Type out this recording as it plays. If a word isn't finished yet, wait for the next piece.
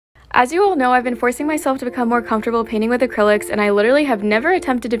As you all know, I've been forcing myself to become more comfortable painting with acrylics, and I literally have never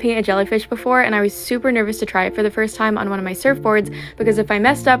attempted to paint a jellyfish before, and I was super nervous to try it for the first time on one of my surfboards because if I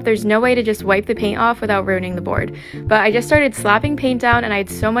messed up, there's no way to just wipe the paint off without ruining the board. But I just started slapping paint down and I had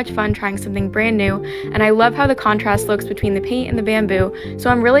so much fun trying something brand new, and I love how the contrast looks between the paint and the bamboo, so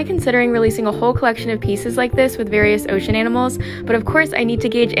I'm really considering releasing a whole collection of pieces like this with various ocean animals, but of course I need to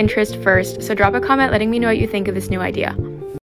gauge interest first, so drop a comment letting me know what you think of this new idea.